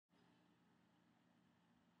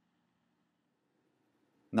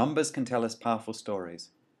Numbers can tell us powerful stories.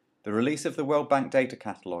 The release of the World Bank Data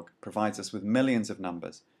Catalogue provides us with millions of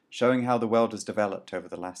numbers, showing how the world has developed over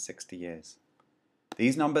the last 60 years.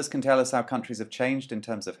 These numbers can tell us how countries have changed in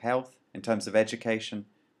terms of health, in terms of education,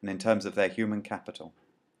 and in terms of their human capital.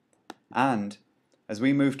 And, as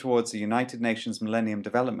we move towards the United Nations Millennium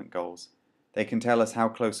Development Goals, they can tell us how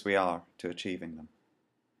close we are to achieving them.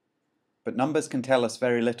 But numbers can tell us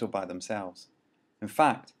very little by themselves. In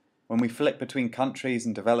fact, when we flip between countries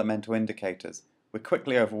and developmental indicators, we're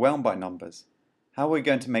quickly overwhelmed by numbers. How are we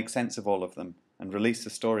going to make sense of all of them and release the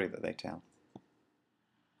story that they tell?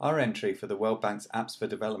 Our entry for the World Bank's Apps for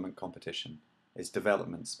Development competition is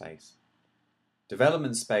Development Space.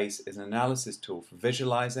 Development Space is an analysis tool for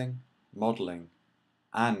visualizing, modeling,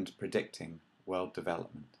 and predicting world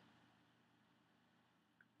development.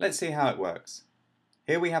 Let's see how it works.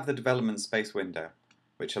 Here we have the Development Space window,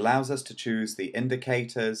 which allows us to choose the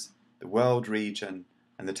indicators, the world region,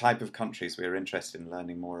 and the type of countries we are interested in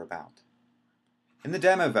learning more about. In the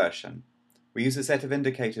demo version, we use a set of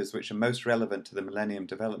indicators which are most relevant to the Millennium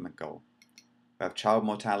Development Goal. We have child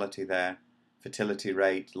mortality there, fertility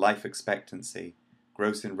rate, life expectancy,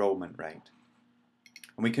 gross enrollment rate.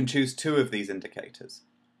 And we can choose two of these indicators.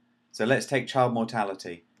 So let's take child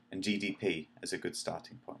mortality and GDP as a good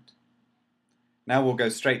starting point. Now we'll go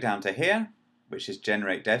straight down to here, which is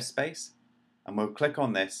Generate Dev Space, and we'll click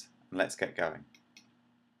on this and let's get going.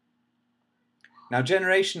 Now,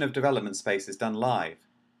 generation of development space is done live,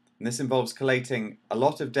 and this involves collating a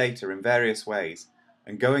lot of data in various ways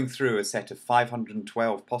and going through a set of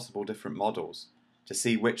 512 possible different models to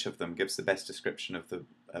see which of them gives the best description of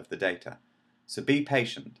the data. So be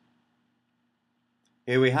patient.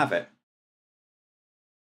 Here we have it.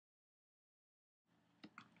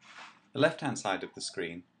 The left-hand side of the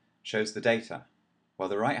screen shows the data, while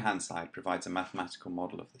the right-hand side provides a mathematical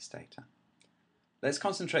model of this data. Let's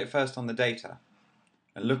concentrate first on the data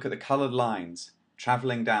and look at the coloured lines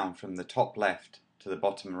travelling down from the top left to the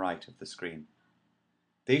bottom right of the screen.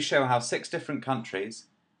 These show how 6 different countries,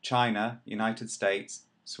 China, United States,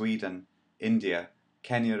 Sweden, India,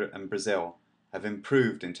 Kenya and Brazil, have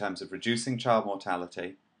improved in terms of reducing child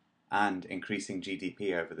mortality and increasing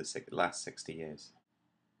GDP over the last 60 years.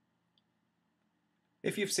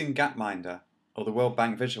 If you've seen Gapminder or the World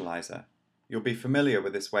Bank Visualizer, you'll be familiar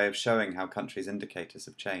with this way of showing how countries' indicators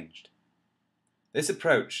have changed. This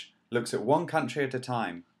approach looks at one country at a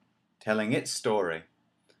time, telling its story,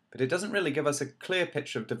 but it doesn't really give us a clear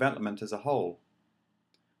picture of development as a whole.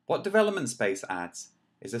 What Development Space adds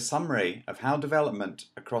is a summary of how development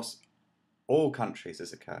across all countries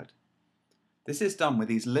has occurred. This is done with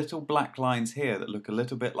these little black lines here that look a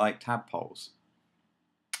little bit like tadpoles.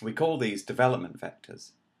 We call these development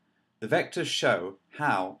vectors. The vectors show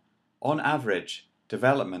how, on average,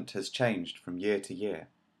 development has changed from year to year.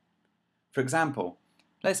 For example,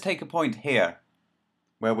 let's take a point here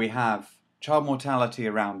where we have child mortality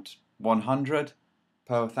around 100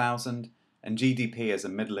 per 1,000 and GDP as a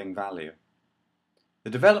middling value. The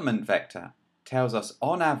development vector tells us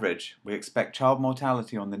on average we expect child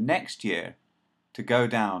mortality on the next year to go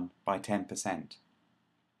down by 10%.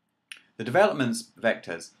 The development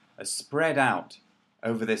vectors are spread out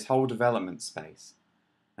over this whole development space,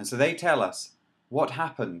 and so they tell us what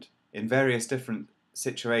happened in various different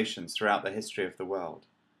situations throughout the history of the world.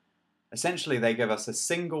 Essentially, they give us a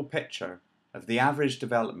single picture of the average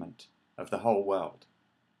development of the whole world.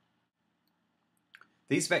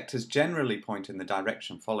 These vectors generally point in the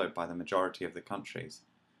direction followed by the majority of the countries,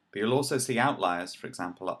 but you'll also see outliers, for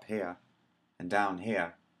example up here and down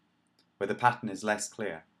here, where the pattern is less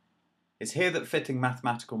clear. It's here that fitting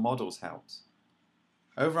mathematical models helps.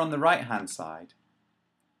 Over on the right-hand side,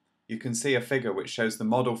 you can see a figure which shows the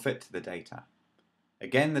model fit to the data.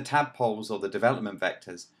 Again, the tadpoles or the development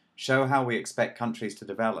vectors show how we expect countries to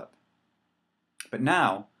develop. But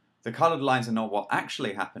now, the coloured lines are not what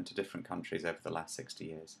actually happened to different countries over the last 60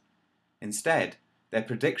 years. Instead, they're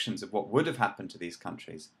predictions of what would have happened to these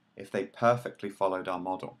countries if they perfectly followed our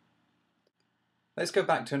model. Let's go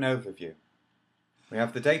back to an overview. We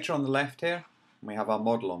have the data on the left here, and we have our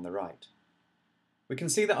model on the right. We can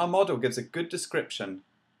see that our model gives a good description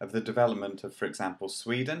of the development of, for example,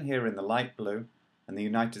 Sweden here in the light blue and the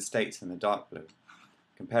United States in the dark blue.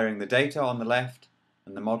 Comparing the data on the left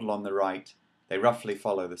and the model on the right, they roughly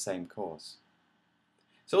follow the same course.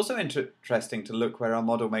 It's also interesting to look where our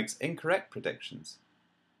model makes incorrect predictions.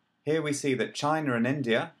 Here we see that China and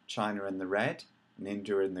India, China in the red and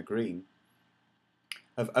India in the green,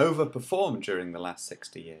 have overperformed during the last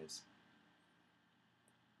 60 years.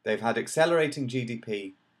 They've had accelerating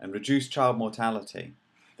GDP and reduced child mortality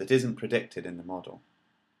that isn't predicted in the model.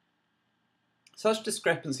 Such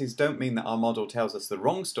discrepancies don't mean that our model tells us the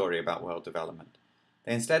wrong story about world development.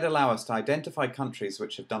 They instead allow us to identify countries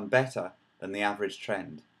which have done better than the average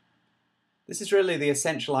trend. This is really the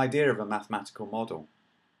essential idea of a mathematical model.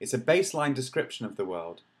 It's a baseline description of the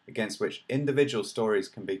world against which individual stories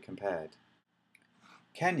can be compared.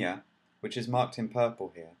 Kenya, which is marked in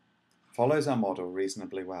purple here, follows our model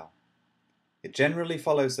reasonably well. It generally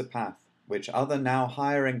follows the path which other now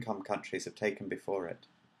higher income countries have taken before it.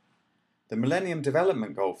 The Millennium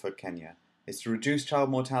Development Goal for Kenya is to reduce child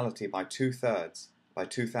mortality by 2/3 by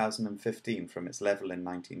 2015 from its level in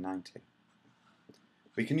 1990.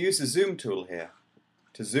 We can use the zoom tool here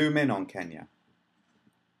to zoom in on Kenya.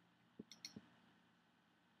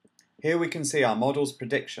 Here we can see our model's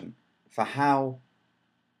prediction for how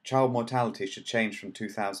child mortality should change from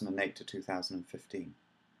 2008 to 2015.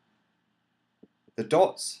 The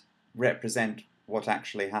dots represent what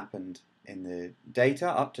actually happened in the data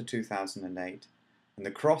up to 2008, and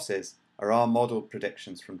the crosses are our model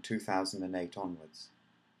predictions from 2008 onwards.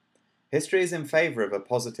 History is in favour of a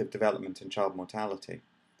positive development in child mortality,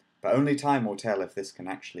 but only time will tell if this can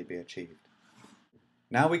actually be achieved.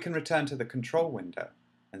 Now we can return to the control window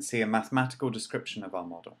and see a mathematical description of our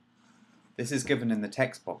model. This is given in the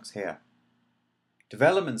text box here.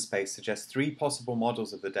 Development space suggests 3 possible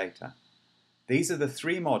models of the data. These are the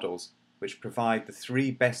 3 models which provide the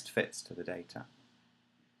 3 best fits to the data.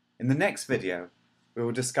 In the next video, we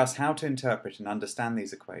will discuss how to interpret and understand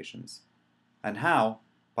these equations, and how,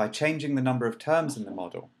 by changing the number of terms in the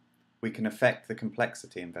model, we can affect the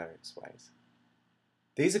complexity in various ways.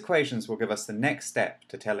 These equations will give us the next step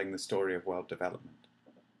to telling the story of world development.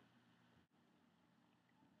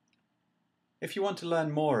 If you want to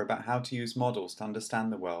learn more about how to use models to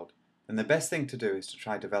understand the world, then the best thing to do is to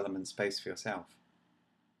try development space for yourself.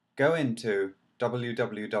 Go into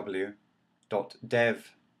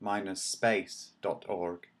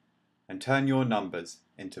www.dev-space.org and turn your numbers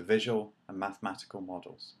into visual and mathematical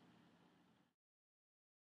models.